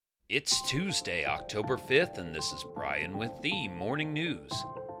It's Tuesday, October 5th, and this is Brian with the Morning News.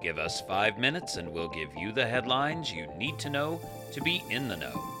 Give us 5 minutes and we'll give you the headlines you need to know to be in the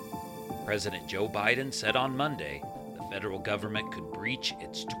know. President Joe Biden said on Monday the federal government could breach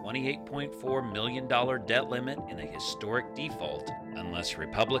its $28.4 million debt limit in a historic default unless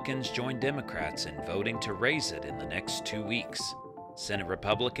Republicans join Democrats in voting to raise it in the next 2 weeks. Senate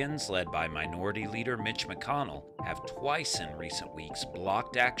Republicans, led by Minority Leader Mitch McConnell, have twice in recent weeks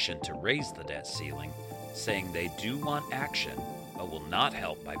blocked action to raise the debt ceiling, saying they do want action, but will not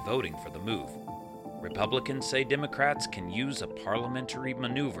help by voting for the move. Republicans say Democrats can use a parliamentary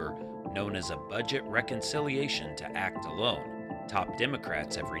maneuver known as a budget reconciliation to act alone. Top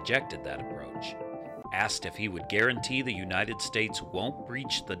Democrats have rejected that approach. Asked if he would guarantee the United States won't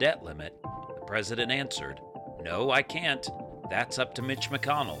breach the debt limit, the president answered, "No, I can't. That's up to Mitch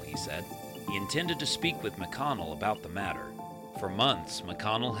McConnell," he said. He intended to speak with McConnell about the matter. For months,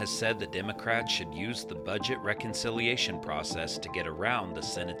 McConnell has said the Democrats should use the budget reconciliation process to get around the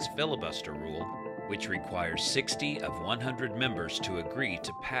Senate's filibuster rule, which requires 60 of 100 members to agree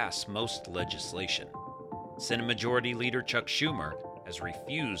to pass most legislation. Senate Majority Leader Chuck Schumer has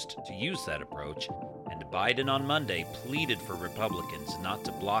refused to use that approach, and Biden on Monday pleaded for Republicans not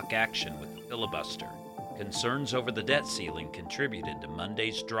to block action with the filibuster. Concerns over the debt ceiling contributed to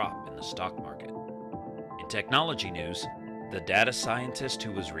Monday's drop in the stock market. In technology news, the data scientist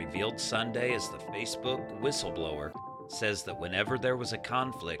who was revealed Sunday as the Facebook whistleblower says that whenever there was a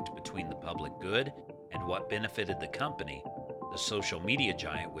conflict between the public good and what benefited the company, the social media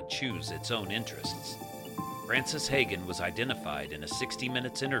giant would choose its own interests. Frances Haugen was identified in a 60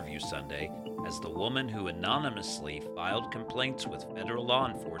 Minutes interview Sunday as the woman who anonymously filed complaints with federal law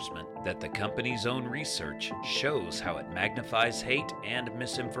enforcement that the company's own research shows how it magnifies hate and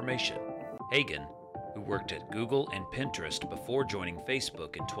misinformation. Haugen, who worked at Google and Pinterest before joining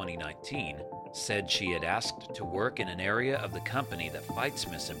Facebook in 2019, said she had asked to work in an area of the company that fights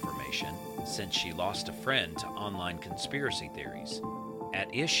misinformation since she lost a friend to online conspiracy theories.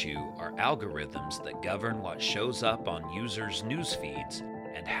 At issue are algorithms that govern what shows up on users' news feeds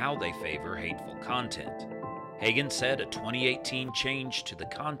and how they favor hateful content. Haugen said a 2018 change to the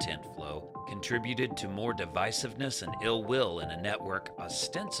content flow contributed to more divisiveness and ill will in a network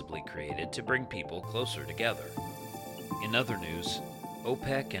ostensibly created to bring people closer together. In other news,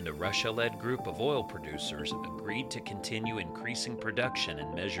 OPEC and a Russia-led group of oil producers agreed to continue increasing production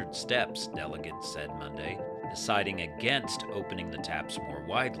in measured steps, delegates said Monday, deciding against opening the taps more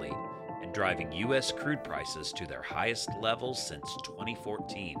widely and driving U.S. crude prices to their highest levels since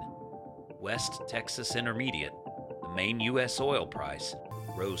 2014. West Texas Intermediate, the main U.S. oil price,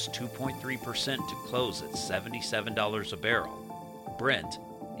 rose 2.3% to close at $77 a barrel. Brent,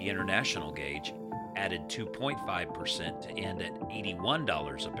 the international gauge, added 2.5% to end at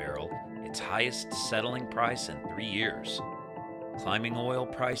 $81 a barrel, its highest settling price in 3 years. Climbing oil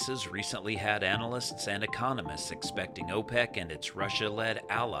prices recently had analysts and economists expecting OPEC and its Russia-led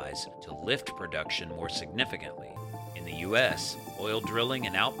allies to lift production more significantly. In the U.S., oil drilling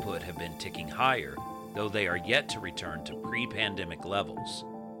and output have been ticking higher, though they are yet to return to pre-pandemic levels.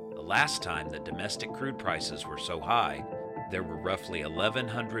 The last time that domestic crude prices were so high, there were roughly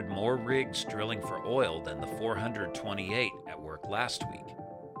 1,100 more rigs drilling for oil than the 428 at work last week.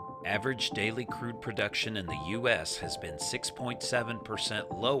 Average daily crude production in the U.S. has been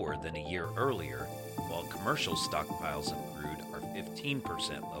 6.7% lower than a year earlier, while commercial stockpiles of crude are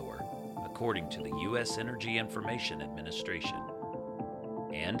 15% lower, according to the U.S. Energy Information Administration.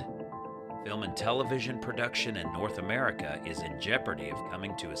 And film and television production in North America is in jeopardy of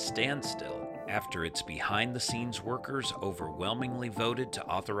coming to a standstill after its behind-the-scenes workers overwhelmingly voted to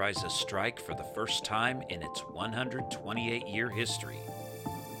authorize a strike for the first time in its 128-year history.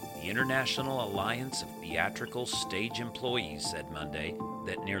 The International Alliance of Theatrical Stage Employees said Monday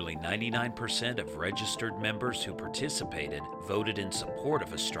that nearly 99% of registered members who participated voted in support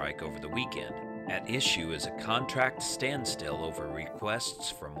of a strike over the weekend. At issue is a contract standstill over requests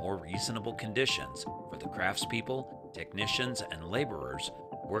for more reasonable conditions for the craftspeople, technicians, and laborers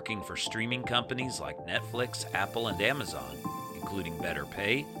working for streaming companies like Netflix, Apple, and Amazon, including better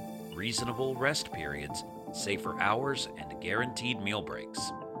pay, reasonable rest periods, safer hours, and guaranteed meal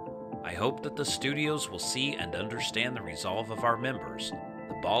breaks. I hope that the studios will see and understand the resolve of our members.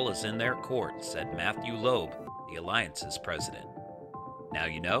 The ball is in their court, said Matthew Loeb, the Alliance's president. Now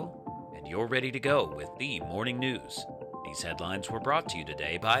you know, and you're ready to go with the morning news. These headlines were brought to you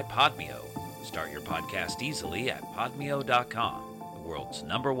today by Podmeo. Start your podcast easily at podmeo.com, the world's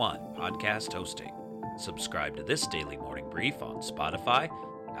 #1 podcast hosting. Subscribe to this daily morning brief on Spotify,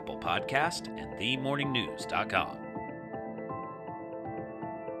 Apple Podcast, and themorningnews.com.